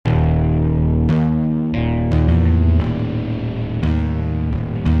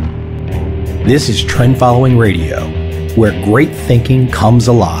This is Trend Following Radio, where great thinking comes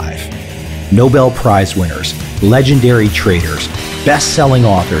alive. Nobel Prize winners, legendary traders, best-selling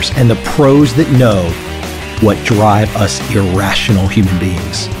authors, and the pros that know what drive us irrational human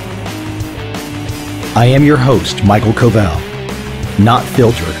beings. I am your host, Michael Coveil. Not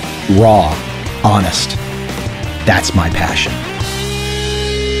filtered, raw, honest. That's my passion.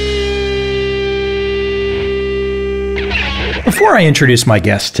 Before I introduce my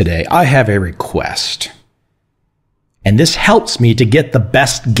guest today, I have a request. And this helps me to get the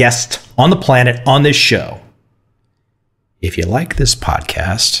best guest on the planet on this show. If you like this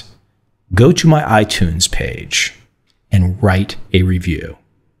podcast, go to my iTunes page and write a review.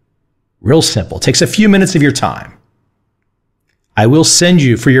 Real simple. It takes a few minutes of your time. I will send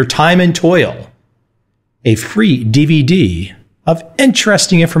you, for your time and toil, a free DVD of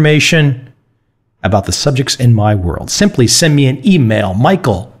interesting information about the subjects in my world. Simply send me an email,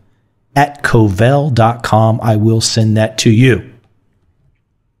 michael@coveil.com. I will send that to you.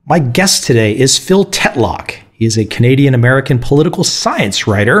 My guest today is Phil Tetloc. He is a Canadian-American political science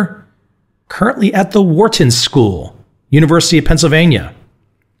writer, currently at the Wharton School, University of Pennsylvania.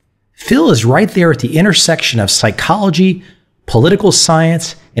 Phil is right there at the intersection of psychology, political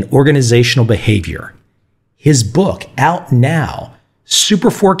science, and organizational behavior. His book, out now,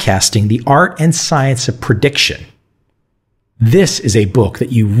 Superforecasting, the Art and Science of Prediction. This is a book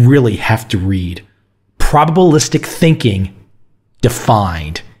that you really have to read. Probabilistic thinking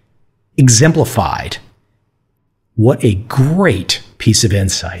defined, exemplified. What a great piece of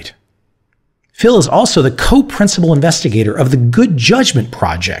insight. Phil is also the co-principal investigator of the Good Judgment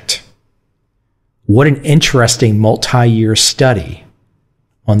Project. What an interesting multi-year study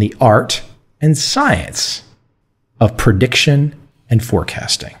on the art and science of prediction and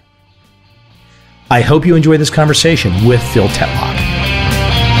forecasting. I hope you enjoy this conversation with Phil Tetloc.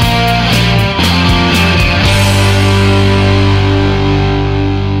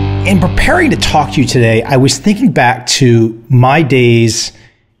 In preparing to talk to you today, I was thinking back to my days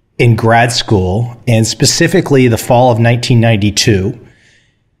in grad school, and specifically the fall of 1992,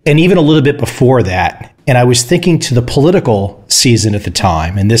 and even a little bit before that. And I was thinking to the political season at the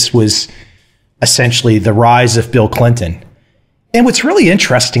time, and this was essentially the rise of Bill Clinton. And what's really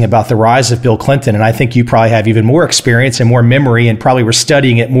interesting about the rise of Bill Clinton, and I think you probably have even more experience and more memory and probably were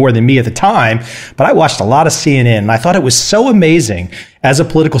studying it more than me at the time, but I watched a lot of CNN and I thought it was so amazing as a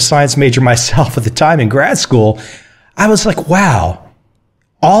political science major myself at the time in grad school. I was like, wow,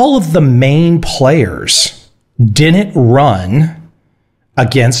 all of the main players didn't run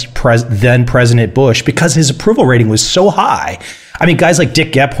against then President Bush because his approval rating was so high. I mean, guys like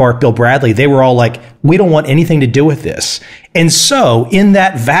Dick Gephardt, Bill Bradley, they were all like, we don't want anything to do with this. And so in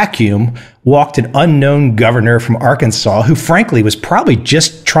that vacuum walked an unknown governor from Arkansas who frankly was probably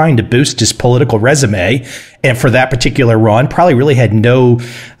just trying to boost his political resume. And for that particular run, probably really had no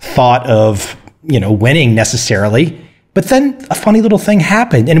thought of, winning necessarily. But then a funny little thing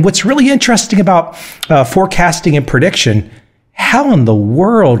happened. And what's really interesting about forecasting and prediction, how in the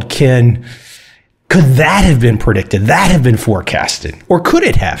world could that have been predicted? That have been forecasted? Or could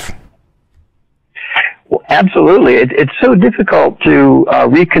it have? Well, absolutely. It's so difficult to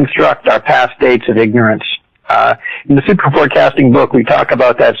reconstruct our past states of ignorance. In the Superforecasting book, we talk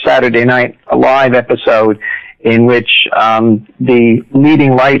about that Saturday night live episode in which the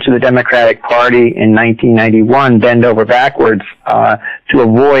leading lights of the Democratic Party in 1991 bend over backwards to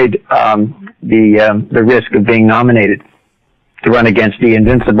avoid the risk of being nominated to run against the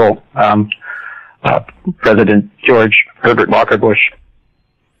invincible President George Herbert Walker Bush.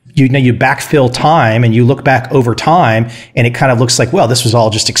 You backfill time and you look back over time and it kind of looks like, well, this was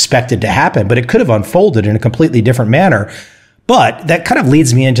all just expected to happen, but it could have unfolded in a completely different manner. But that kind of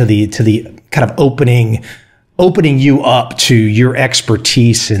leads me into the kind of opening you up to your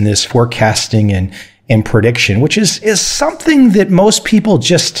expertise in this forecasting and prediction, which is something that most people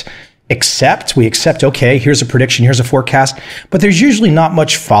just accept. We accept, okay, here's a prediction, here's a forecast, but there's usually not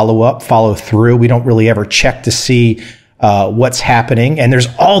much follow through. We don't really ever check to see what's happening. And there's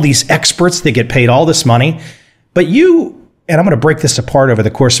all these experts that get paid all this money. But and I'm going to break this apart over the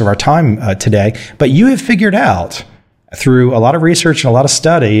course of our time today, but you have figured out through a lot of research and a lot of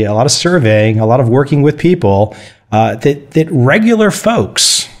study, a lot of surveying, a lot of working with people, that regular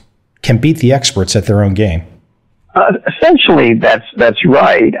folks can beat the experts at their own game. Essentially, that's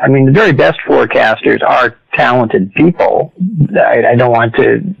right. I mean, the very best forecasters are talented people. I don't want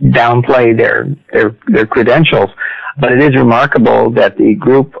to downplay their credentials, but it is remarkable that the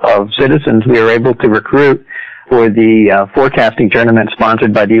group of citizens we were able to recruit for the forecasting tournament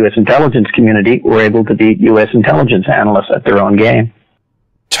sponsored by the U.S. intelligence community were able to beat U.S. intelligence analysts at their own game.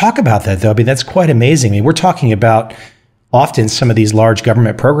 Talk about that, though. I mean, that's quite amazing. I mean, we're talking about often some of these large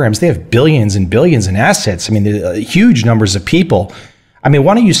government programs, they have billions and billions in assets. I mean, huge numbers of people. I mean,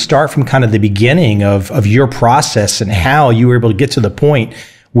 why don't you start from kind of the beginning of your process and how you were able to get to the point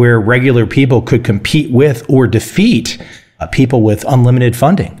where regular people could compete with or defeat people with unlimited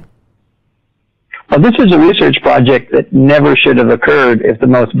funding? Well, this is a research project that never should have occurred if the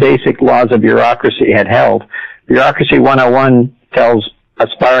most basic laws of bureaucracy had held. Bureaucracy 101 tells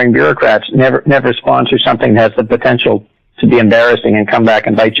aspiring bureaucrats never sponsor something that has the potential to be embarrassing and come back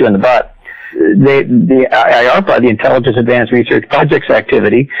and bite you in the butt. The IARPA, the Intelligence Advanced Research Projects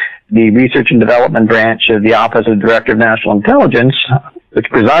Activity, the Research and Development Branch of the Office of the Director of National Intelligence, which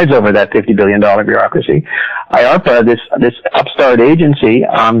presides over that $50 billion bureaucracy, IARPA, this upstart agency,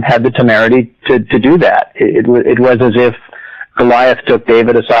 had the temerity to do that. It was as if Goliath took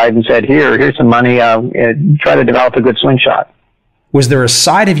David aside and said, here's some money, try to develop a good slingshot. Was there a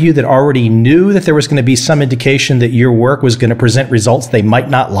side of you that already knew that there was going to be some indication that your work was going to present results they might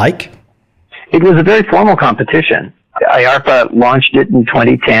not like? It was a very formal competition. IARPA launched it in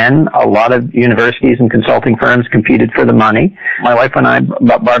 2010. A lot of universities and consulting firms competed for the money. My wife and I,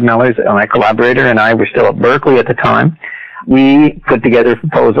 Barb Mellers, my collaborator, and I were still at Berkeley at the time. We put together a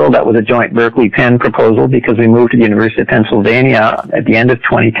proposal that was a joint Berkeley-Penn proposal because we moved to the University of Pennsylvania at the end of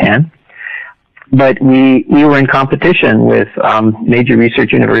 2010. But we were in competition with major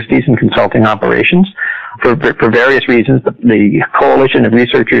research universities and consulting operations for various reasons. The coalition of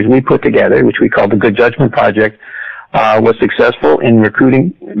researchers we put together, which we called the Good Judgment Project, was successful in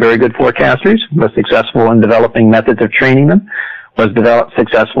recruiting very good forecasters, was successful in developing methods of training them, was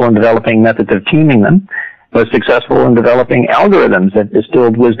successful in developing methods of teaming them, was successful in developing algorithms that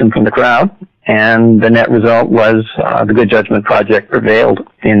distilled wisdom from the crowd. And the net result was the Good Judgment Project prevailed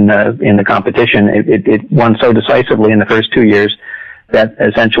in the competition. It won so decisively in the first 2 years that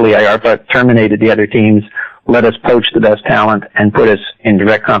essentially IARPA terminated the other teams, let us poach the best talent, and put us in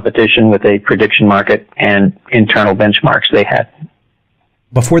direct competition with a prediction market and internal benchmarks they had.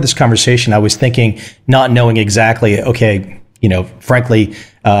 Before this conversation, I was thinking, not knowing exactly, okay, you know, frankly,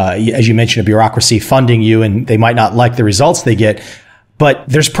 as you mentioned, a bureaucracy funding you and they might not like the results they get. But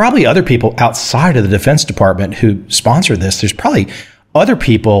there's probably other people outside of the Defense Department who sponsor this. There's probably other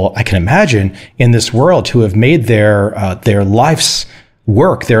people, I can imagine, in this world who have made their life's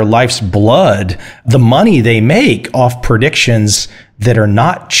work, their life's blood, the money they make off predictions that are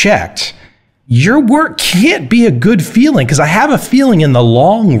not checked. Your work can't be a good feeling, because I have a feeling in the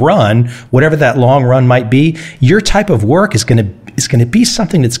long run, whatever that long run might be, your type of work is going to be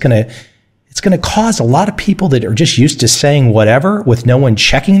something that's going to cause a lot of people that are just used to saying whatever with no one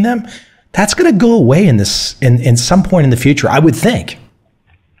checking them. That's going to go away in some point in the future, I would think.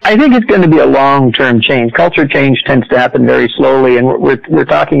 I think it's going to be a long-term change. Culture change tends to happen very slowly, and we're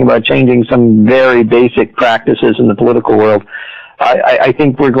talking about changing some very basic practices in the political world. I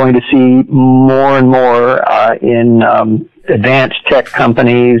think we're going to see more and more in advanced tech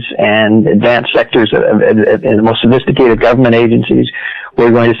companies and advanced sectors in the most sophisticated government agencies.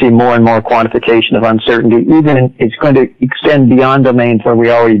 We're going to see more and more quantification of uncertainty. It's going to extend beyond domains where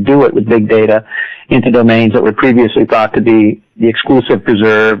we already do it with big data into domains that were previously thought to be the exclusive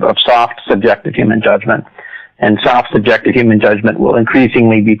preserve of soft subjective human judgment. And soft subjective human judgment will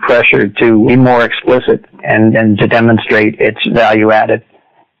increasingly be pressured to be more explicit and to demonstrate its value added.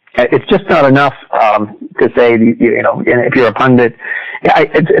 It's just not enough to say, if you're a pundit.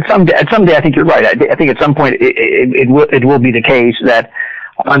 Someday, I think you're right. I think at some point it will be the case that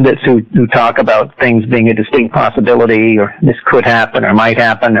pundits who talk about things being a distinct possibility, or this could happen, or might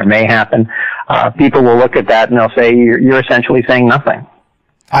happen, or may happen, people will look at that and they'll say you're essentially saying nothing.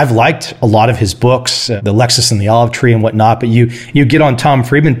 I've liked a lot of his books, The Lexus and the Olive Tree and whatnot, but you get on Tom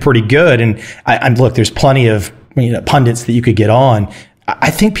Friedman pretty good. And look, there's plenty of pundits that you could get on. I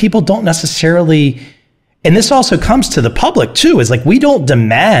think people don't necessarily, and this also comes to the public too, is like, we don't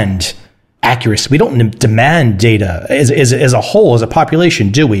demand accuracy. We don't demand data as a whole, as a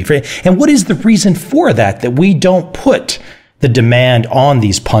population, do we? And what is the reason for that we don't put the demand on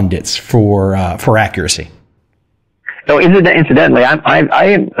these pundits for accuracy? So incidentally,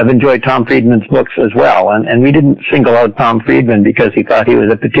 I have enjoyed Tom Friedman's books as well, and we didn't single out Tom Friedman because he thought he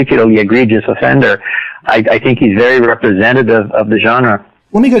was a particularly egregious offender. I think he's very representative of the genre.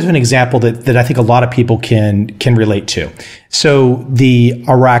 Let me go to an example that I think a lot of people can relate to. So the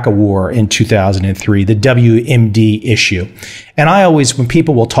Iraq War in 2003, the WMD issue. And I always, when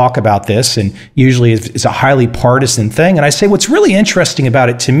people will talk about this, and usually it's a highly partisan thing, and I say what's really interesting about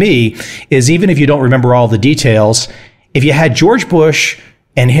it to me is, even if you don't remember all the details, if you had George Bush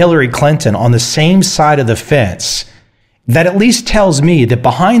and Hillary Clinton on the same side of the fence, that at least tells me that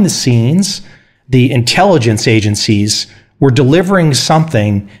behind the scenes, the intelligence agencies were delivering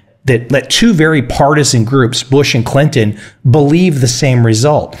something that let two very partisan groups, Bush and Clinton, believe the same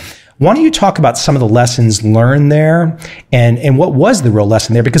result. Why don't you talk about some of the lessons learned there and what was the real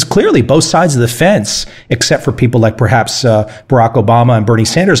lesson there? Because clearly both sides of the fence, except for people like perhaps Barack Obama and Bernie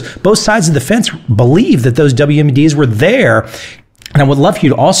Sanders, both sides of the fence believe that those WMDs were there. And I would love for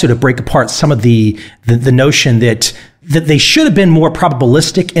you to also break apart some of the notion that they should have been more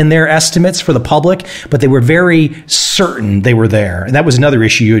probabilistic in their estimates for the public, but they were very certain they were there. And that was another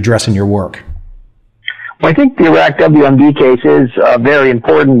issue you address in your work. Well, I think the Iraq WMD case is a very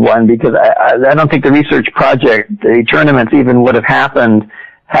important one because I don't think the research project, the tournaments even would have happened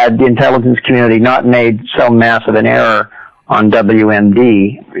had the intelligence community not made so massive an error on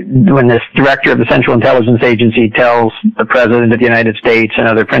WMD. When this director of the Central Intelligence Agency tells the President of the United States and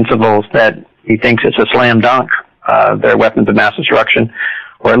other principals that he thinks it's a slam dunk, their weapons of mass destruction,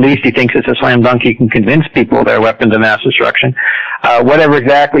 or at least he thinks it's a slam dunk, he can convince people they're weapons of mass destruction. Whatever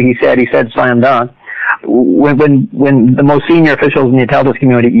exactly he said slam dunk. When the most senior officials in the intelligence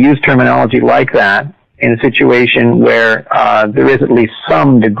community use terminology like that in a situation where there is at least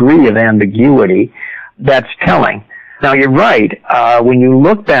some degree of ambiguity, that's telling. Now, you're right. When you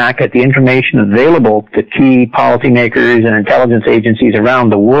look back at the information available to key policymakers and intelligence agencies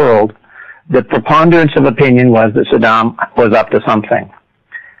around the world, the preponderance of opinion was that Saddam was up to something,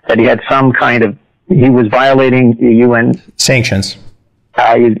 that he had some kind of, he was violating the UN sanctions.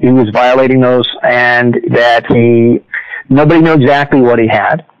 He was violating those, and that nobody knew exactly what he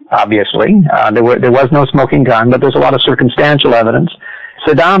had, obviously. There was no smoking gun, but there's a lot of circumstantial evidence.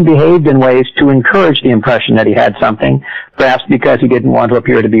 Saddam behaved in ways to encourage the impression that he had something, perhaps because he didn't want to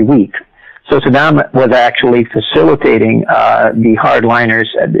appear to be weak. So Saddam was actually facilitating the hardliners,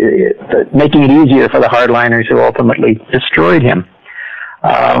 making it easier for the hardliners who ultimately destroyed him,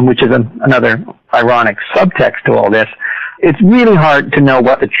 which is another ironic subtext to all this. It's really hard to know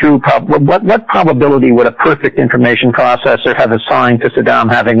what the true what probability would a perfect information processor have assigned to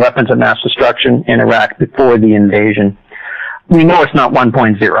Saddam having weapons of mass destruction in Iraq before the invasion. We know it's not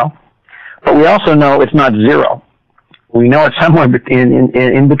 1.0, but we also know it's not 0. We know it's somewhere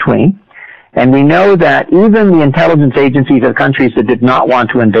in between. And we know that even the intelligence agencies of countries that did not want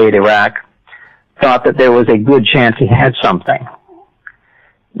to invade Iraq thought that there was a good chance he had something.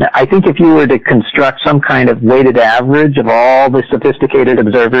 Now, I think if you were to construct some kind of weighted average of all the sophisticated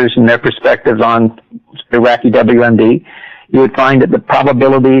observers and their perspectives on Iraqi WMD, you would find that the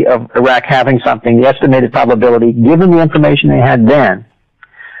probability of Iraq having something, the estimated probability, given the information they had then,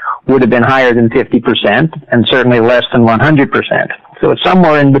 would have been higher than 50% and certainly less than 100%. So it's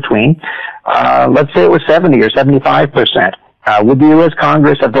somewhere in between. Let's say it was 70 or 75%. Would the U.S.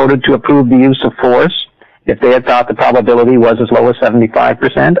 Congress have voted to approve the use of force if they had thought the probability was as low as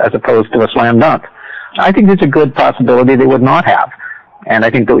 75% as opposed to a slam dunk? I think there's a good possibility they would not have. And I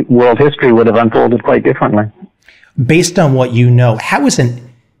think the world history would have unfolded quite differently. Based on what you know, how is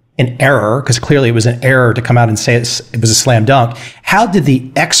an error, because clearly it was an error to come out and say it was a slam dunk, how did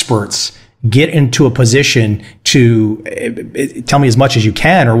the experts get into a position to tell me as much as you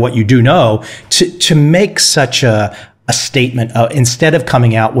can or what you do know to make such a statement instead of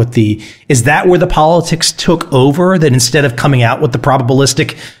coming out with is that where the politics took over, that instead of coming out with the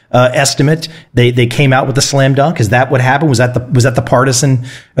probabilistic estimate, they came out with the slam dunk? Is that what happened? Was that the partisan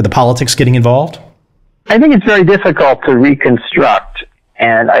or the politics getting involved? I think it's very difficult to reconstruct.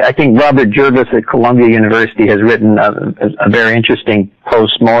 And I think Robert Jervis at Columbia University has written a very interesting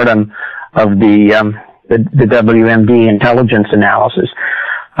post-mortem of the WMD intelligence analysis.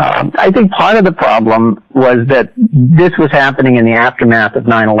 I think part of the problem was that this was happening in the aftermath of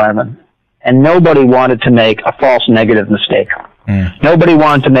 9/11, and nobody wanted to make a false negative mistake. Nobody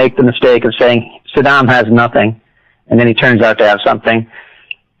wanted to make the mistake of saying Saddam has nothing, and then he turns out to have something.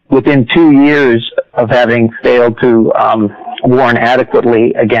 Within 2 years of having failed to warn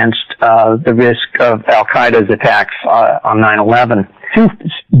adequately against the risk of Al-Qaeda's attacks on 9/11. Two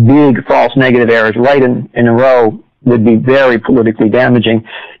big false negative errors right in a row would be very politically damaging.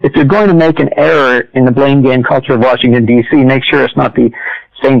 If you're going to make an error in the blame game culture of Washington, D.C., make sure it's not the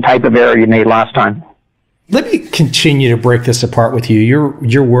same type of error you made last time. Let me continue to break this apart with you.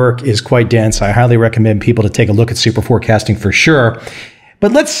 Your work is quite dense. I highly recommend people to take a look at Superforecasting for sure.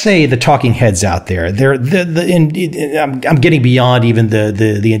 But let's say the talking heads out there, I'm getting beyond even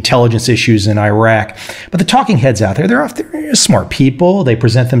the intelligence issues in Iraq, but the talking heads out there, they're smart people. They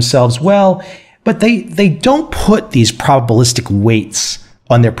present themselves well, but they don't put these probabilistic weights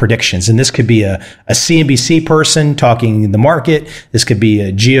on their predictions. And this could be a CNBC person talking the market. This could be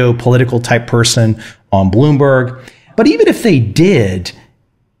a geopolitical type person on Bloomberg. But even if they did,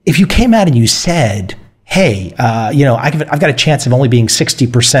 if you came out and you said, hey, I've got a chance of only being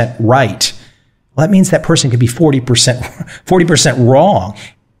 60% right, well, that means that person could be 40% wrong.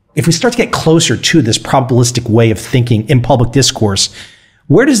 If we start to get closer to this probabilistic way of thinking in public discourse,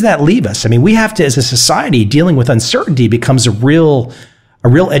 where does that leave us? I mean, we have to, as a society, dealing with uncertainty becomes a real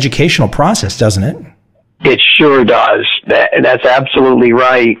educational process, doesn't it? It sure does. That's absolutely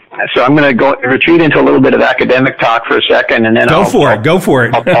right. So I'm going to retreat into a little bit of academic talk for a second, and then Go for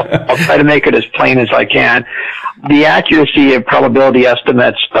it. I'll try to make it as plain as I can. The accuracy of probability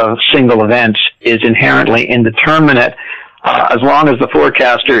estimates of single events is inherently indeterminate, as long as the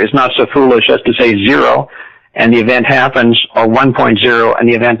forecaster is not so foolish as to say 0 and the event happens, or 1.0 and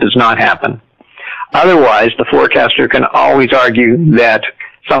the event does not happen. Otherwise, the forecaster can always argue that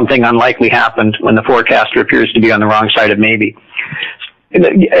something unlikely happened when the forecaster appears to be on the wrong side of maybe.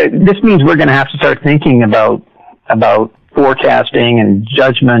 This means we're going to have to start thinking about forecasting and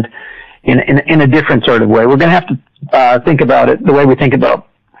judgment in a different sort of way. We're going to have to think about it the way we think about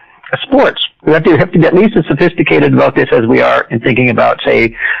sports. We have to get at least as sophisticated about this as we are in thinking about,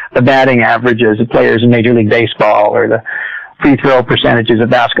 say, the batting averages of players in Major League Baseball, or the free throw percentages of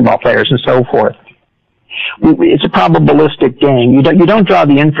basketball players, and so forth. It's a probabilistic game. You don't draw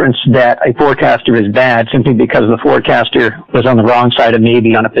the inference that a forecaster is bad simply because the forecaster was on the wrong side of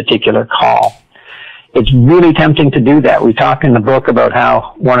maybe on a particular call. It's really tempting to do that. We talk in the book about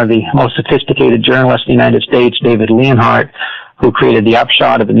how one of the most sophisticated journalists in the United States, David Leonhardt, who created the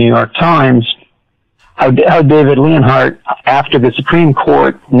upshot of the New York Times, how David Leonhardt, after the Supreme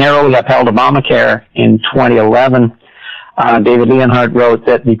Court narrowly upheld Obamacare in 2011, David Leonhardt wrote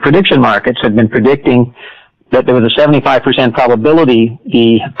that the prediction markets had been predicting that there was a 75% probability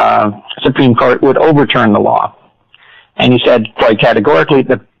the Supreme Court would overturn the law. And he said quite categorically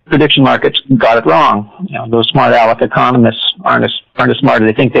the prediction markets got it wrong. Those smart aleck economists aren't as smart as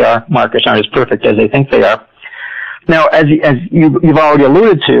they think they are. Markets aren't as perfect as they think they are. Now, as you've already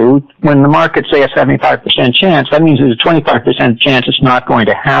alluded to, when the markets say a 75% chance, that means there's a 25% chance it's not going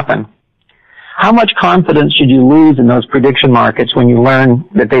to happen. How much confidence should you lose in those prediction markets when you learn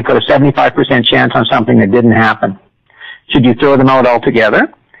that they put a 75% chance on something that didn't happen? Should you throw them out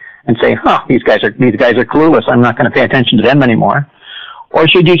altogether and say, these guys are clueless, I'm not going to pay attention to them anymore? Or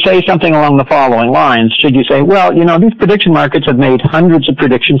should you say something along the following lines? Should you say, well, these prediction markets have made hundreds of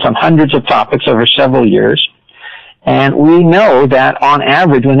predictions on hundreds of topics over several years, and we know that on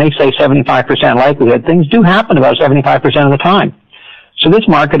average, when they say 75% likelihood, things do happen about 75% of the time. So this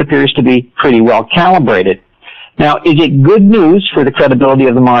market appears to be pretty well calibrated. Now, is it good news for the credibility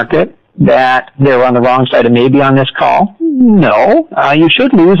of the market that they're on the wrong side of maybe on this call? No. You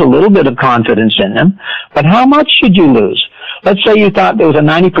should lose a little bit of confidence in them, but how much should you lose? Let's say you thought there was a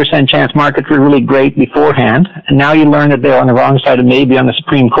 90% chance markets were really great beforehand, and now you learn that they're on the wrong side of maybe on the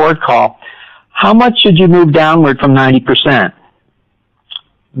Supreme Court call. How much should you move downward from 90%?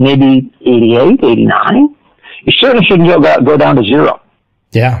 Maybe 88, 89? You certainly shouldn't go down to 0.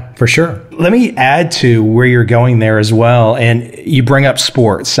 Yeah, for sure. Let me add to where you're going there as well. And you bring up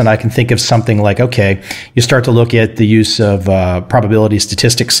sports, and I can think of something like, okay, you start to look at the use of probability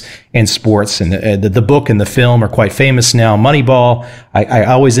statistics in sports, and the book and the film are quite famous now. Moneyball, I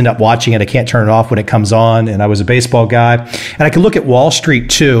always end up watching it. I can't turn it off when it comes on, and I was a baseball guy. And I can look at Wall Street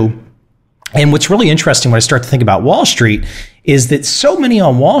too. And what's really interesting when I start to think about Wall Street is that so many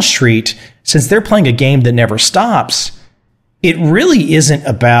on Wall Street, since they're playing a game that never stops, it really isn't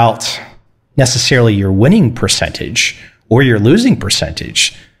about necessarily your winning percentage or your losing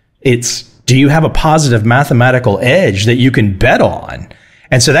percentage. It's, do you have a positive mathematical edge that you can bet on?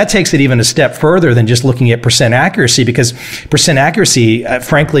 And so that takes it even a step further than just looking at percent accuracy, because percent accuracy,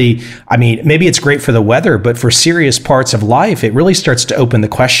 frankly, I mean, maybe it's great for the weather, but for serious parts of life, it really starts to open the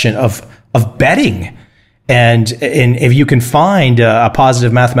question of betting. And if you can find a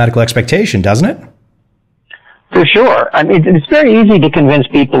positive mathematical expectation, doesn't it? For sure. I mean, it's very easy to convince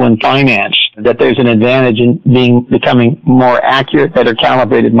people in finance that there's an advantage in becoming more accurate, better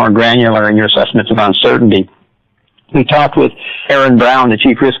calibrated, more granular in your assessments of uncertainty. We talked with Aaron Brown, the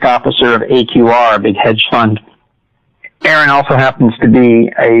chief risk officer of AQR, a big hedge fund. Aaron also happens to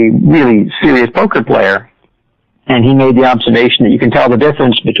be a really serious poker player, and he made the observation that you can tell the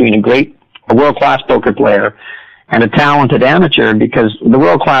difference between a world-class poker player and a talented amateur, because the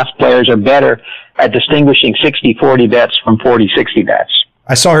world-class players are better at distinguishing 60-40 bets from 40-60 bets.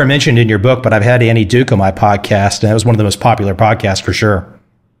 I saw her mentioned in your book, but I've had Annie Duke on my podcast, and it was one of the most popular podcasts for sure.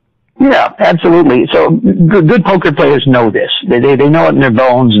 Yeah, absolutely. So good poker players know this. They know it in their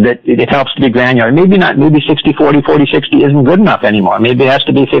bones that it helps to be granular. Maybe 60-40, 40-60 isn't good enough anymore. Maybe it has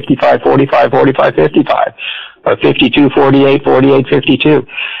to be 55-45, 45-55. or 52-48, 48-52.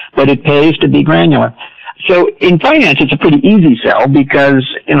 But it pays to be granular. So in finance, it's a pretty easy sell because,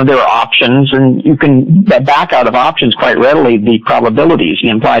 there are options, and you can back out of options quite readily the probabilities, the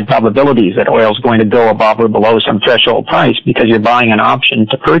implied probabilities that oil is going to go above or below some threshold price, because you're buying an option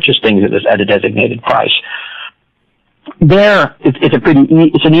to purchase things at a designated price. There,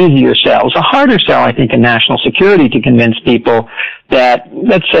 it's an easier sell. It's a harder sell, I think, in national security to convince people that,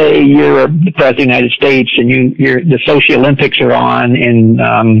 let's say you're the President of the United States and the Sochi Olympics are on in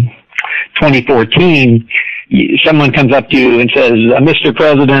 2014, someone comes up to you and says, Mr.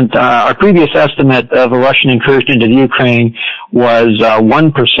 President, our previous estimate of a Russian incursion into the Ukraine was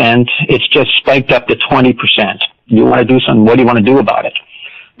 1%. It's just spiked up to 20%. You want to do something? What do you want to do about it?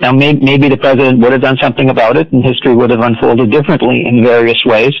 Now, maybe the president would have done something about it, and history would have unfolded differently in various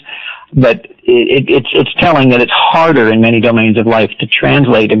ways. But it's telling that it's harder in many domains of life to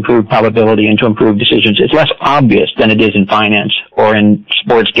translate improved probability into improved decisions. It's less obvious than it is in finance or in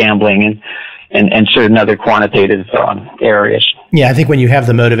sports gambling and certain other quantitative areas. Yeah, I think when you have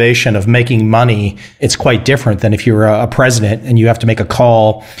the motivation of making money, it's quite different than if you're a president and you have to make a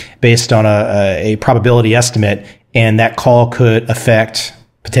call based on a probability estimate, and that call could affect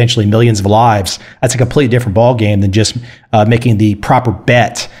potentially millions of lives. That's a completely different ballgame than just making the proper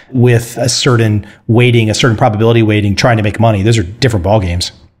bet with a certain weighting, a certain probability weighting, trying to make money. Those are different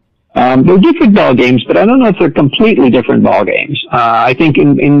ballgames. They're different ballgames, but I don't know if they're completely different ballgames. I think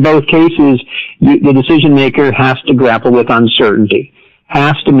in both cases, the decision maker has to grapple with uncertainty,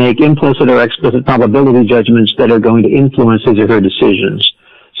 has to make implicit or explicit probability judgments that are going to influence his or her decisions.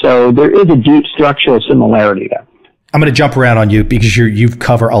 So there is a deep structural similarity there. I'm going to jump around on you because you've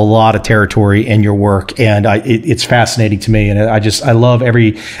covered a lot of territory in your work, and it's fascinating to me. And I love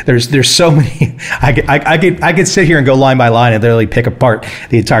there's so many. I could sit here and go line by line and literally pick apart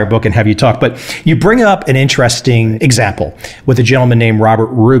the entire book and have you talk. But you bring up an interesting example with a gentleman named Robert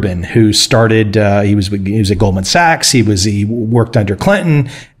Rubin, who started. He was at Goldman Sachs. He worked under Clinton.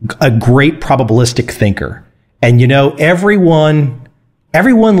 A great probabilistic thinker, and everyone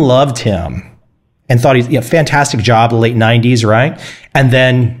loved him and thought he's a fantastic job in the late 90s, right? And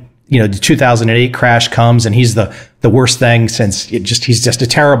then, the 2008 crash comes and he's the worst thing since he's just a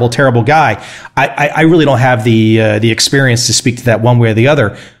terrible, terrible guy. I really don't have the experience to speak to that one way or the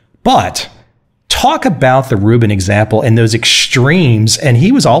other, but talk about the Rubin example and those extremes. And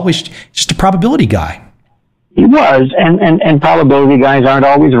he was always just a probability guy. He was, and probability guys aren't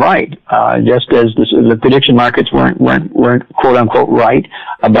always right. Just as the prediction markets weren't quote unquote right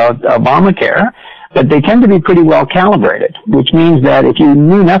about Obamacare. But they tend to be pretty well calibrated, which means that if you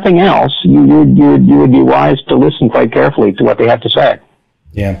knew nothing else, you would be wise to listen quite carefully to what they have to say.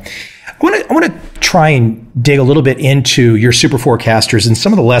 Yeah. I want to try and dig a little bit into your superforecasters and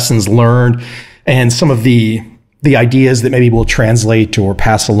some of the lessons learned and some of the ideas that maybe will translate or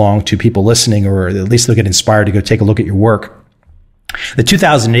pass along to people listening, or at least they'll get inspired to go take a look at your work. The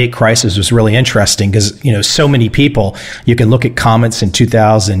 2008 crisis was really interesting because, so many people, you can look at comments in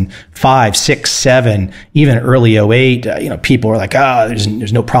 2005, 6, 7, even early 08, people are like,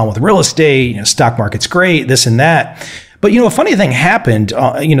 there's no problem with real estate, stock market's great, this and that. But, a funny thing happened,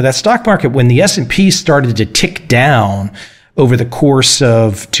 that stock market, when the S&P started to tick down over the course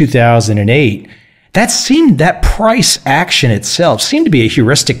of 2008, that price action itself seemed to be a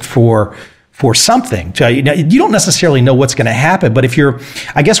heuristic for something. You don't necessarily know what's going to happen, but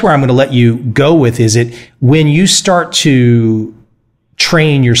I guess where I'm going to let you go with is when you start to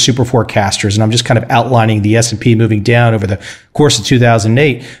train your super forecasters, and I'm just kind of outlining the S&P moving down over the course of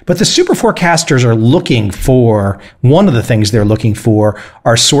 2008, but the super forecasters are looking for, one of the things they're looking for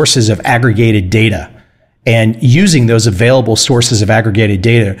are sources of aggregated data, and using those available sources of aggregated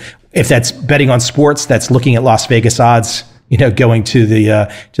data. If that's betting on sports, that's looking at Las Vegas odds, going to the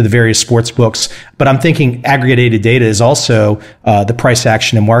various sports books. But I'm thinking aggregated data is also the price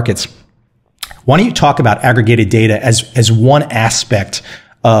action in markets. Why don't you talk about aggregated data as one aspect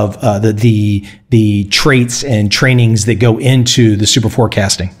of the traits and trainings that go into the super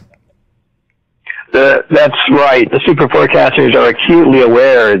forecasting? That's right. The super forecasters are acutely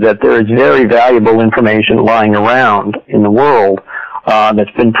aware that there is very valuable information lying around in the world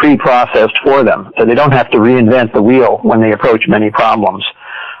that's been pre-processed for them, so they don't have to reinvent the wheel when they approach many problems.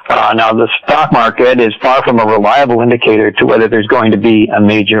 Now, the stock market is far from a reliable indicator to whether there's going to be a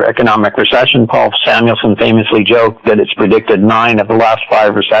major economic recession. Paul Samuelson famously joked that it's predicted 9 of the last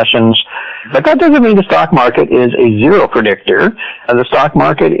 5 recessions. But that doesn't mean the stock market is a zero predictor. The stock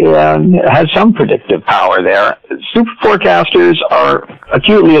market has some predictive power there. Super forecasters are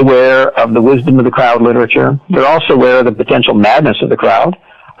acutely aware of the wisdom of the crowd literature. They're also aware of the potential madness of the crowd.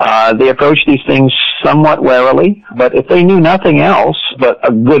 They approach these things somewhat warily, but if they knew nothing else but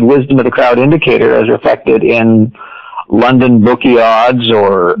a good wisdom of the crowd indicator as reflected in London bookie odds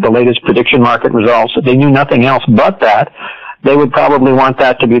or the latest prediction market results, if they knew nothing else but that, they would probably want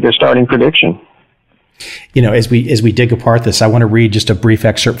that to be their starting prediction. You know, as we dig apart this, I want to read just a brief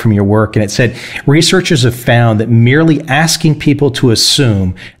excerpt from your work. And it said, researchers have found that merely asking people to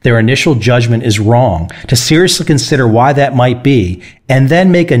assume their initial judgment is wrong, to seriously consider why that might be, and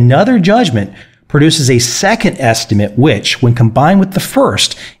then make another judgment produces a second estimate, which, when combined with the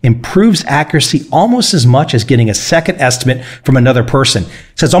first, improves accuracy almost as much as getting a second estimate from another person.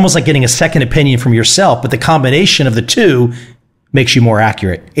 So it's almost like getting a second opinion from yourself, but the combination of the two makes you more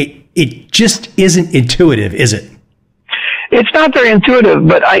accurate. It just isn't intuitive, is it? It's not very intuitive,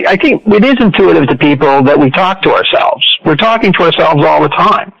 but I think it is intuitive to people that we talk to ourselves. We're talking to ourselves all the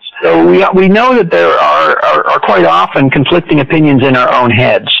time. So we know that there are quite often conflicting opinions in our own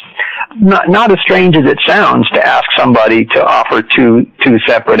heads. Not as strange as it sounds to ask somebody to offer two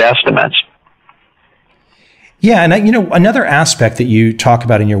separate estimates. Yeah, and another aspect that you talk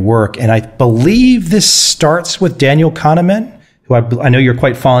about in your work, and I believe this starts with Daniel Kahneman, who I know you're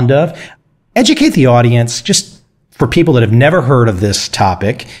quite fond of. Educate the audience, just for people that have never heard of this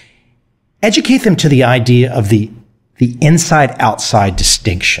topic, educate them to the idea of the inside-outside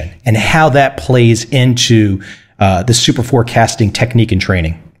distinction and how that plays into the super forecasting technique and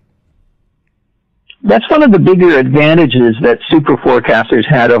training. That's one of the bigger advantages that super forecasters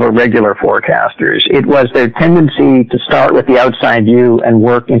had over regular forecasters. It was their tendency to start with the outside view and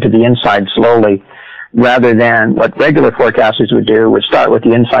work into the inside slowly, rather than what regular forecasters would start with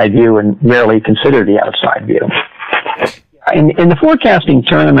the inside view and rarely consider the outside view. In the forecasting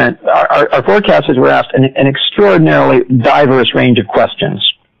tournament, our forecasters were asked an extraordinarily diverse range of questions.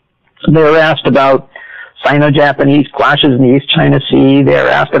 They were asked about Sino-Japanese clashes in the East China Sea. They were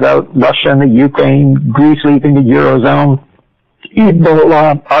asked about Russia and the Ukraine, Greece leaving the Eurozone,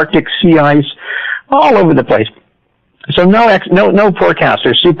 Ebola, Arctic sea ice, all over the place. So no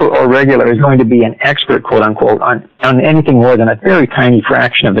forecaster, super or regular, is going to be an expert, quote unquote, on anything more than a very tiny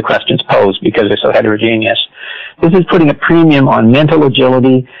fraction of the questions posed because they're so heterogeneous. This is putting a premium on mental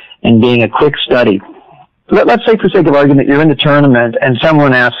agility and being a quick study. Let's say, for sake of argument, you're in the tournament and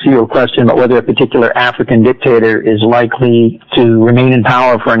someone asks you a question about whether a particular African dictator is likely to remain in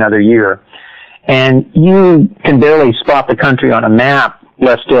power for another year. And you can barely spot the country on a map,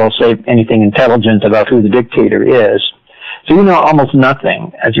 less still say anything intelligent about who the dictator is. So you know almost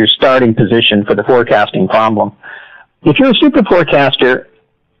nothing as your starting position for the forecasting problem. If you're a super forecaster,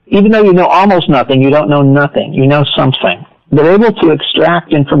 even though you know almost nothing, you don't know nothing. You know something. They're able to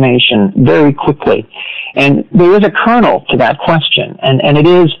extract information very quickly. And there is a kernel to that question. And it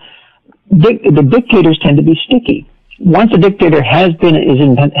is, the dictators tend to be sticky. Once a dictator has been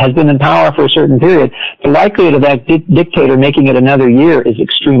in power for a certain period, the likelihood of that dictator making it another year is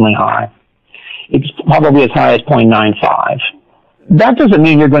extremely high. It's probably as high as 0.95. That doesn't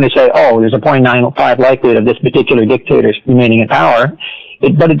mean you're going to say, oh, there's a 0.95 likelihood of this particular dictator remaining in power.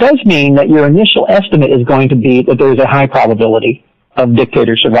 But it does mean that your initial estimate is going to be that there's a high probability of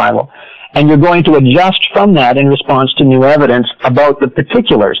dictator survival. And you're going to adjust from that in response to new evidence about the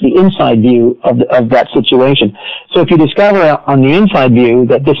particulars, the inside view of that situation. So if you discover on the inside view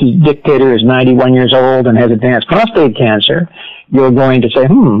that this dictator is 91 years old and has advanced prostate cancer, you're going to say,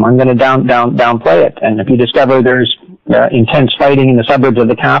 I'm going to downplay it. And if you discover there's intense fighting in the suburbs of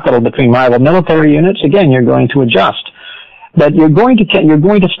the capital between rival military units, again, you're going to adjust. But you're going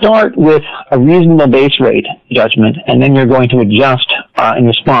to start with a reasonable base rate judgment, and then you're going to adjust in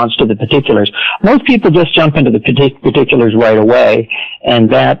response to the particulars. Most people just jump into the particulars right away, and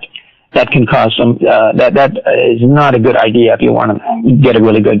that can cause some. That is not a good idea if you want to get a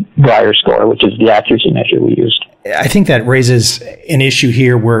really good Breyer score, which is the accuracy measure we used. I think that raises an issue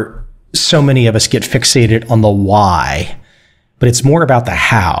here where so many of us get fixated on the why, but it's more about the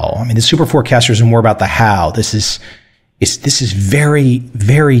how. I mean, the super forecasters are more about the how. This is very,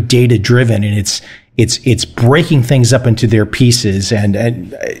 very data driven, and it's breaking things up into their pieces.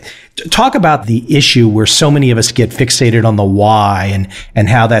 And talk about the issue where so many of us get fixated on the why and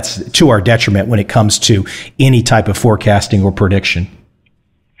how that's to our detriment when it comes to any type of forecasting or prediction.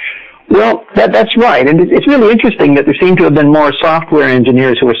 Well, that's right. And it's really interesting that there seem to have been more software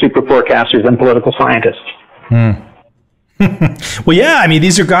engineers who are super forecasters than political scientists. Well, yeah, I mean,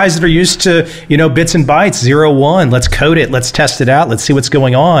 these are guys that are used to, bits and bytes, 0, 1. Let's code it. Let's test it out. Let's see what's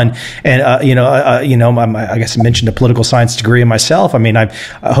going on. And, I guess I mentioned a political science degree in myself. I mean,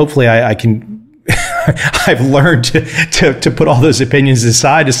 hopefully I can, I've learned to put all those opinions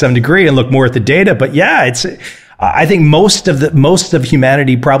aside to some degree and look more at the data. But yeah, I think most of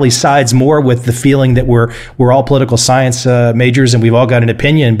humanity probably sides more with the feeling that we're all political science majors and we've all got an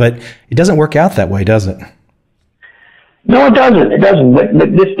opinion, but it doesn't work out that way, does it? No, it doesn't. It doesn't.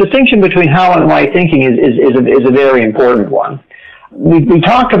 But this distinction between how and why thinking is a very important one. We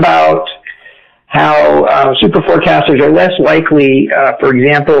talk about how superforecasters are less likely, for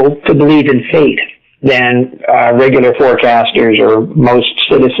example, to believe in fate than regular forecasters or most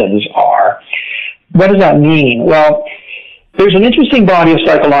citizens are. What does that mean? Well, there's an interesting body of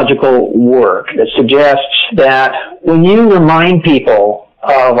psychological work that suggests that when you remind people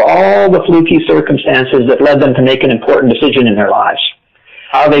of all the fluky circumstances that led them to make an important decision in their lives,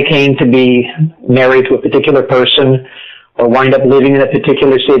 how they came to be married to a particular person or wind up living in a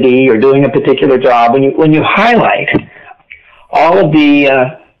particular city or doing a particular job, when you highlight all of the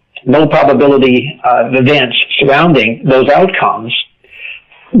low probability events surrounding those outcomes,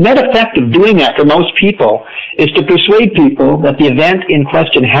 net effect of doing that for most people is to persuade people that the event in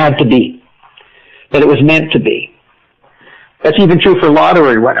question had to be, that it was meant to be. That's even true for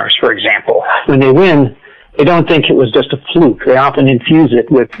lottery winners, for example. When they win, they don't think it was just a fluke. They often infuse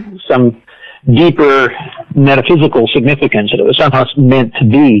it with some deeper metaphysical significance, that it was somehow meant to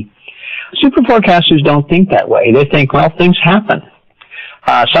be. Superforecasters don't think that way. They think, well, things happen.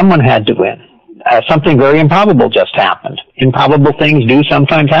 Someone had to win. Something very improbable just happened. Improbable things do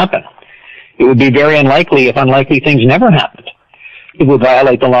sometimes happen. It would be very unlikely if unlikely things never happened. It would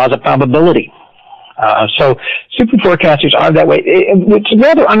violate the laws of probability. So superforecasters are that way. It's a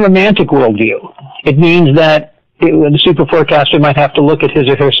rather unromantic worldview. It means that the superforecaster might have to look at his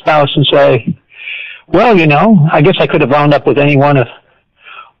or her spouse and say, well, you know, I guess I could have wound up with any one of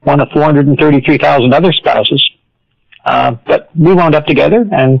 433,000 other spouses. But we wound up together,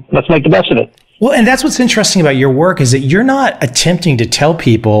 and let's make the best of it. Well, and that's what's interesting about your work is that you're not attempting to tell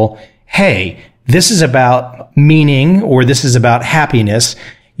people, hey, this is about meaning or this is about happiness.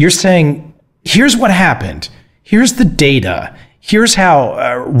 You're saying, here's what happened. Here's the data. Here's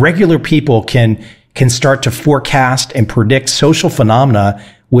how regular people can start to forecast and predict social phenomena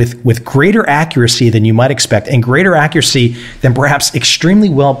with greater accuracy than you might expect and greater accuracy than perhaps extremely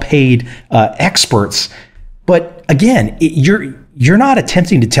well-paid experts. But again, you're not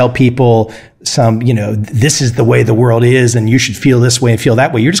attempting to tell people this is the way the world is and you should feel this way and feel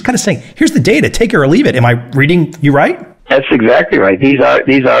that way. You're just kind of saying, here's the data, take it or leave it. Am I reading you right? That's exactly right. These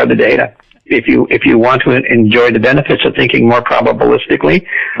are the data. If you want to enjoy the benefits of thinking more probabilistically,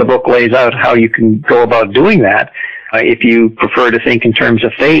 the book lays out how you can go about doing that. If you prefer to think in terms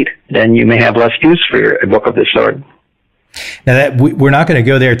of fate, then you may have less use for a book of this sort. Now we're not going to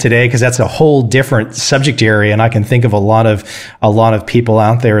go there today because that's a whole different subject area, and I can think of a lot of people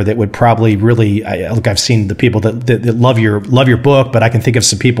out there that would probably really look. I've seen the people that love your book, but I can think of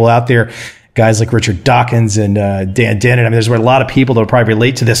some people out there, guys like Richard Dawkins and Dan Dennett. I mean, there's a lot of people that will probably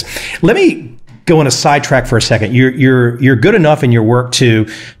relate to this. Let me go on a sidetrack for a second. You're good enough in your work to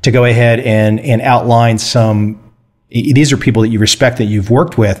go ahead and outline some. These are people that you respect, that you've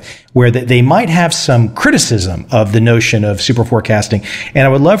worked with, where they might have some criticism of the notion of superforecasting. And I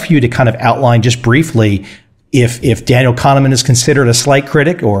would love for you to kind of outline just briefly if Daniel Kahneman is considered a slight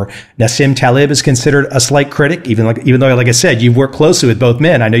critic or Nassim Taleb is considered a slight critic, even though, like I said, you've worked closely with both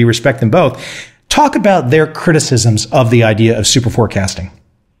men. I know you respect them both. Talk about their criticisms of the idea of superforecasting.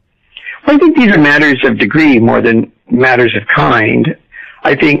 Well, I think these are matters of degree more than matters of kind.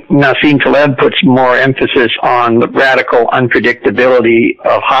 I think Nassim Taleb puts more emphasis on the radical unpredictability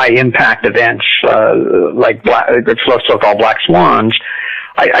of high-impact events like the so-called black swans.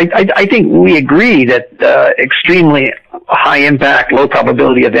 I think we agree that extremely high-impact,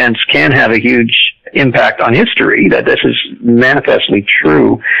 low-probability events can have a huge impact on history, that this is manifestly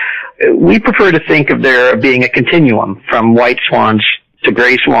true. We prefer to think of there being a continuum from white swans to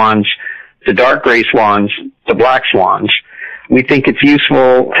gray swans to dark gray swans to black swans. We think it's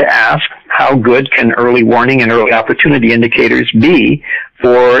useful to ask how good can early warning and early opportunity indicators be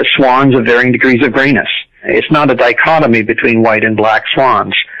for swans of varying degrees of grayness. It's not a dichotomy between white and black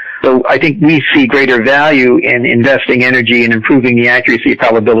swans. So I think we see greater value in investing energy in improving the accuracy of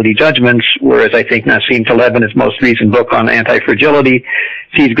probability judgments, whereas I think Nassim Taleb in his most recent book on anti-fragility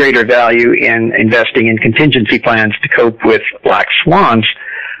sees greater value in investing in contingency plans to cope with black swans.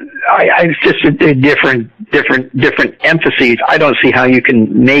 It's just a different emphases. I don't see how you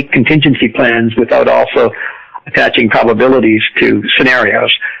can make contingency plans without also attaching probabilities to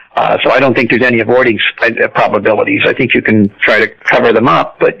scenarios. So I don't think there's any avoiding probabilities. I think you can try to cover them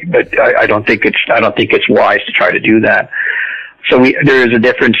up, but I don't think it's wise to try to do that. So there is a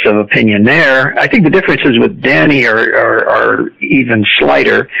difference of opinion there. I think the differences with Danny are even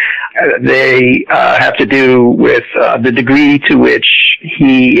slighter. They have to do with the degree to which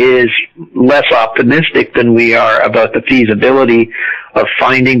he is less optimistic than we are about the feasibility of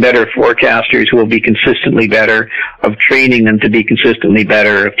finding better forecasters who will be consistently better, of training them to be consistently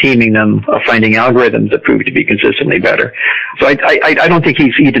better, of teaming them, of finding algorithms that prove to be consistently better. So I don't think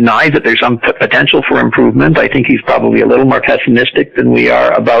he denies that there's some potential for improvement. I think he's probably a little more pessimistic than we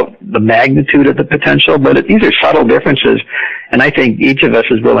are about the magnitude of the potential, but these are subtle differences, and I think each of us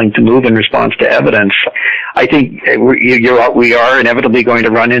is willing to move in response to evidence. I think we are inevitably going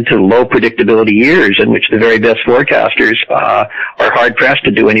to run into low predictability years in which the very best forecasters are hard-pressed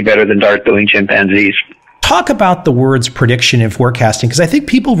to do any better than dart-throwing chimpanzees. Talk about the words prediction and forecasting, because I think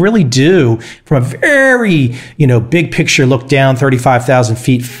people really do, from a very, big picture look down, 35,000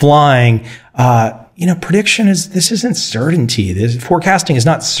 feet flying, prediction this isn't certainty. Forecasting is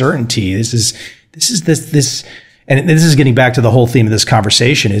not certainty. This is and this is getting back to the whole theme of this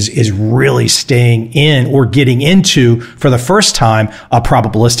conversation is really staying in or getting into, for the first time, a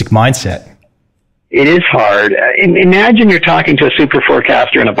probabilistic mindset. It is hard. Imagine you're talking to a super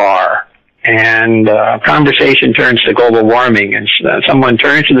forecaster in a bar, and conversation turns to global warming, and someone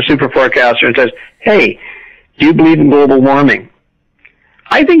turns to the super forecaster and says, "Hey, do you believe in global warming?"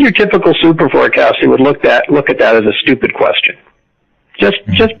 I think your typical super forecaster would look at that as a stupid question. Just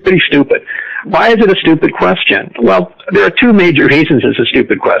pretty stupid. Why is it a stupid question? Well, there are two major reasons it's a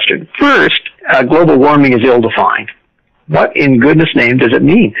stupid question. First, global warming is ill-defined. What in goodness name does it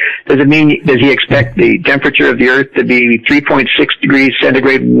mean? Does he expect the temperature of the Earth to be 3.6 degrees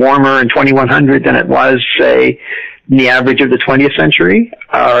centigrade warmer in 2100 than it was, say, in the average of the 20th century?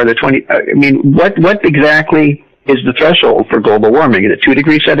 What exactly is the threshold for global warming? Is it 2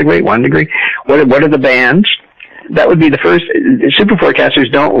 degrees centigrade, 1 degree? What are the bands? That would be the first. Super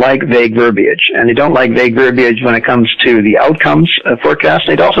forecasters don't like vague verbiage, and they don't like vague verbiage when it comes to the outcomes of forecasts.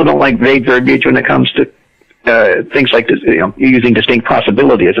 They also don't like vague verbiage when it comes to things like this, using distinct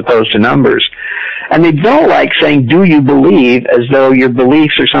possibility as opposed to numbers. And they don't like saying, "Do you believe?" as though your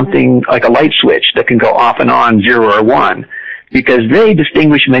beliefs are something like a light switch that can go off and on, 0 or 1, because they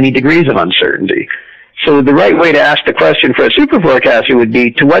distinguish many degrees of uncertainty. So the right way to ask the question for a super forecaster would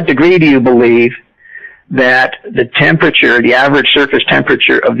be, to what degree do you believe that the temperature, the average surface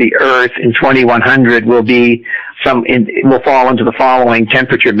temperature of the Earth in 2100 will fall into the following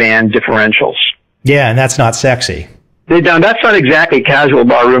temperature band differentials? Yeah, and that's not sexy. That's not exactly casual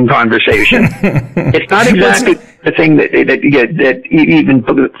barroom conversation. It's not exactly the thing that even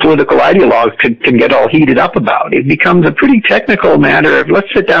political ideologues can get all heated up about. It becomes a pretty technical matter of,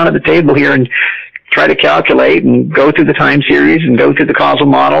 let's sit down at the table here and try to calculate and go through the time series and go through the causal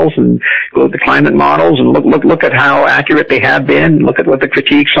models and go through the climate models and look at how accurate they have been, look at what the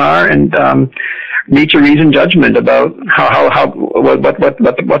critiques are, and reach a reasoned judgment about what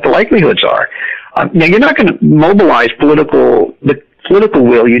the likelihoods are. Now, you're not going to mobilize the political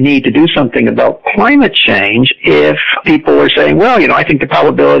will you need to do something about climate change if people are saying, well, I think the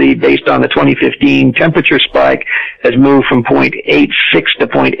probability based on the 2015 temperature spike has moved from 0.86 to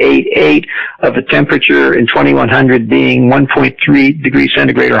 0.88 of the temperature in 2100 being 1.3 degrees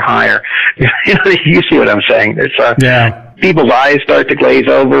centigrade or higher. You see what I'm saying? People's eyes start to glaze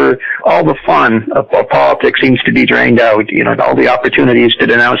over. All the fun of politics seems to be drained out. All the opportunities to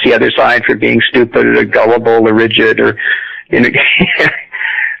denounce the other side for being stupid or gullible or rigid or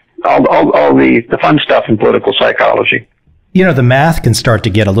all the fun stuff in political psychology. The math can start to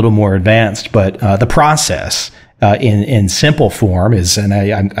get a little more advanced, but the process in simple form is, and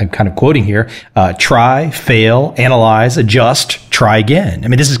I'm kind of quoting here, try, fail, analyze, adjust, try again. I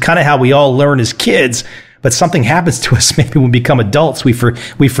mean, this is kind of how we all learn as kids, but something happens to us maybe when we become adults. We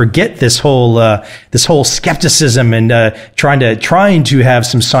forget this whole skepticism and trying to have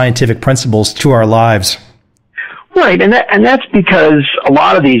some scientific principles to our lives. Right, and that's because a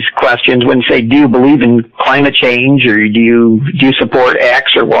lot of these questions, when say, do you believe in climate change, or do you support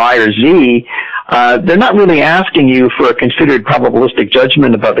X or Y or Z, they're not really asking you for a considered probabilistic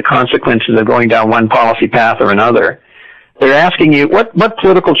judgment about the consequences of going down one policy path or another. They're asking you, what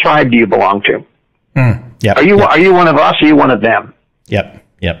political tribe do you belong to? Yep. Are you one of us? Or are you one of them? Yep,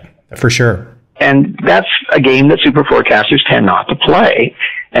 for sure. And that's a game that super forecasters tend not to play.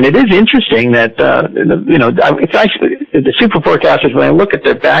 And it is interesting that, it's actually, the super forecasters, when I look at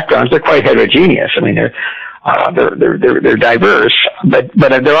their backgrounds, they're quite heterogeneous. I mean, they're diverse, but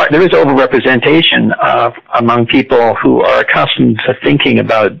there is overrepresentation among people who are accustomed to thinking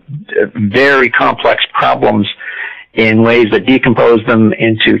about very complex problems in ways that decompose them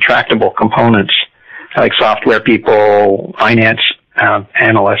into tractable components, like software people, financial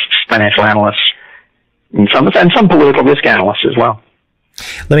analysts, and some political risk analysts as well.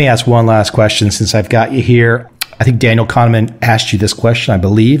 Let me ask one last question since I've got you here. I think Daniel Kahneman asked you this question, I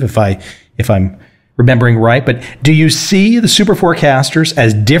believe, if I'm remembering right. But do you see the superforecasters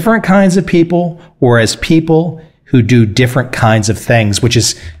as different kinds of people or as people who do different kinds of things, which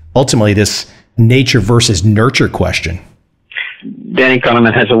is ultimately this nature versus nurture question? Danny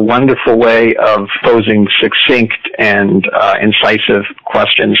Kahneman has a wonderful way of posing succinct and incisive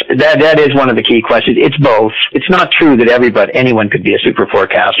questions. That is one of the key questions. It's both. It's not true that anyone could be a super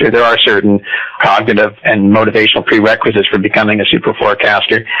forecaster. There are certain cognitive and motivational prerequisites for becoming a super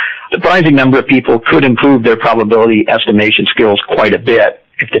forecaster. A surprising number of people could improve their probability estimation skills quite a bit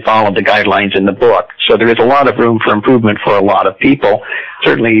if they followed the guidelines in the book. So there is a lot of room for improvement for a lot of people.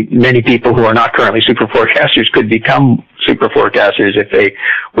 Certainly many people who are not currently super forecasters could become super forecasters if they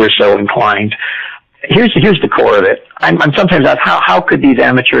were so inclined. Here's the core of it. I'm sometimes asked, how could these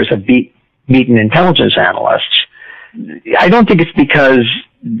amateurs have beaten intelligence analysts? I don't think it's because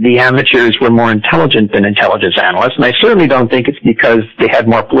the amateurs were more intelligent than intelligence analysts, and I certainly don't think it's because they had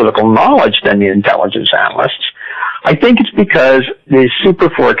more political knowledge than the intelligence analysts. I think it's because the super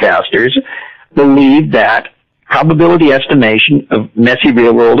forecasters believe that probability estimation of messy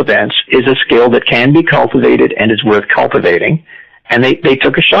real-world events is a skill that can be cultivated and is worth cultivating. And they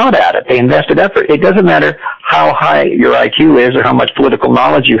took a shot at it. They invested effort. It doesn't matter how high your IQ is or how much political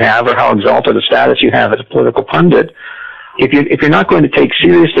knowledge you have or how exalted a status you have as a political pundit. If you're not going to take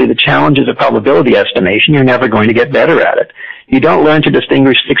seriously the challenges of probability estimation, you're never going to get better at it. You don't learn to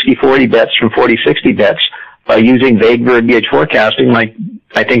distinguish 60-40 bets from 40-60 bets by using vague verbiage forecasting like,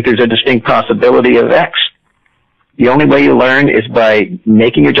 I think there's a distinct possibility of X. The only way you learn is by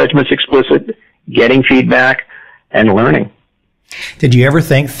making your judgments explicit, getting feedback, and learning. Did you ever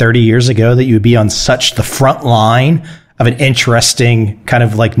think 30 years ago that you would be on such the front line of an interesting kind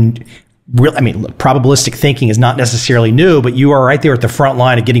of like real, probabilistic thinking is not necessarily new, but you are right there at the front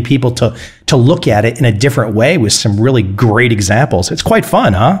line of getting people to look at it in a different way with some really great examples. It's quite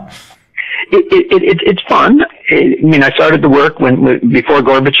fun, huh? It's fun. I started the work before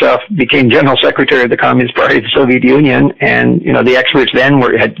Gorbachev became General Secretary of the Communist Party of the Soviet Union, and the experts then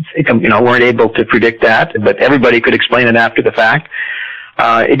weren't able to predict that, but everybody could explain it after the fact.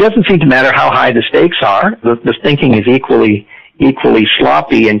 It doesn't seem to matter how high the stakes are. The thinking is equally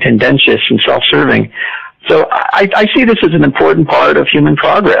sloppy and tendentious and self-serving. So I see this as an important part of human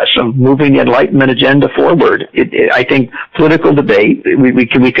progress, of moving the Enlightenment agenda forward. I think political debate, we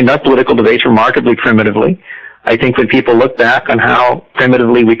conduct political debates remarkably primitively. I think when people look back on how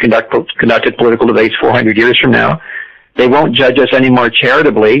primitively we conducted political debates 400 years from now, they won't judge us any more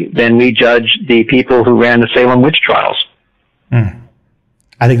charitably than we judge the people who ran the Salem witch trials.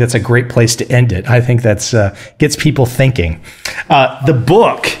 I think that's a great place to end it. I think that's gets people thinking.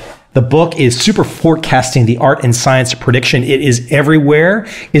 The book is Superforecasting, the Art and Science of Prediction. It is everywhere.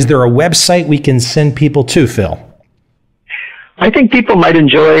 Is there a website we can send people to, Phil? I think people might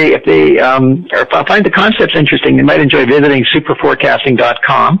enjoy, if they find the concepts interesting, they might enjoy visiting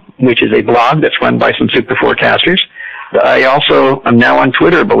superforecasting.com, which is a blog that's run by some super forecasters. I also am now on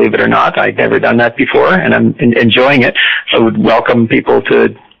Twitter, believe it or not. I've never done that before, and I'm enjoying it. So I would welcome people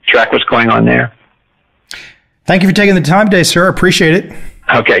to track what's going on there. Thank you for taking the time today, sir. I appreciate it.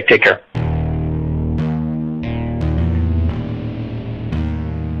 Okay, take care.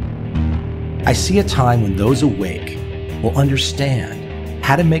 I see a time when those awake will understand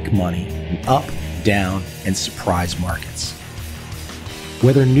how to make money in up, down, and surprise markets.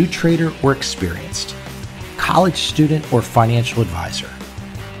 Whether new trader or experienced, college student or financial advisor,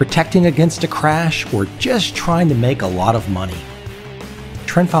 protecting against a crash or just trying to make a lot of money,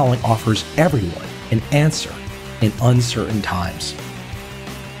 trend following offers everyone an answer in uncertain times.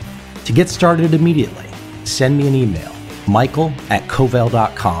 To get started immediately, send me an email,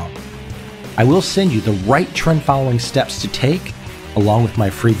 michael@covel.com. I will send you the right trend following steps to take along with my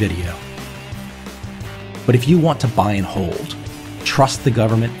free video. But if you want to buy and hold, trust the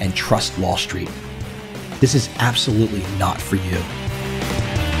government and trust Wall Street, this is absolutely not for you.